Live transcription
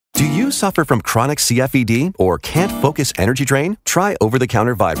you suffer from chronic CFED or can't focus energy drain? Try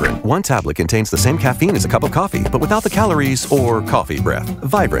over-the-counter Vivarin. One tablet contains the same caffeine as a cup of coffee, but without the calories or coffee breath.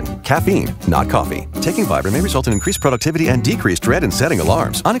 Vivarin. Caffeine, not coffee. Taking Vivarin may result in increased productivity and decreased dread in setting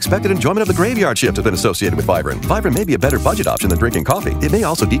alarms. Unexpected enjoyment of the graveyard shift has been associated with Vivarin. Vivarin may be a better budget option than drinking coffee. It may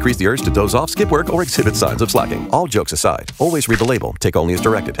also decrease the urge to doze off, skip work, or exhibit signs of slacking. All jokes aside, always read the label, take only as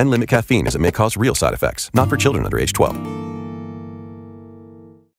directed, and limit caffeine as it may cause real side effects. Not for children under age 12.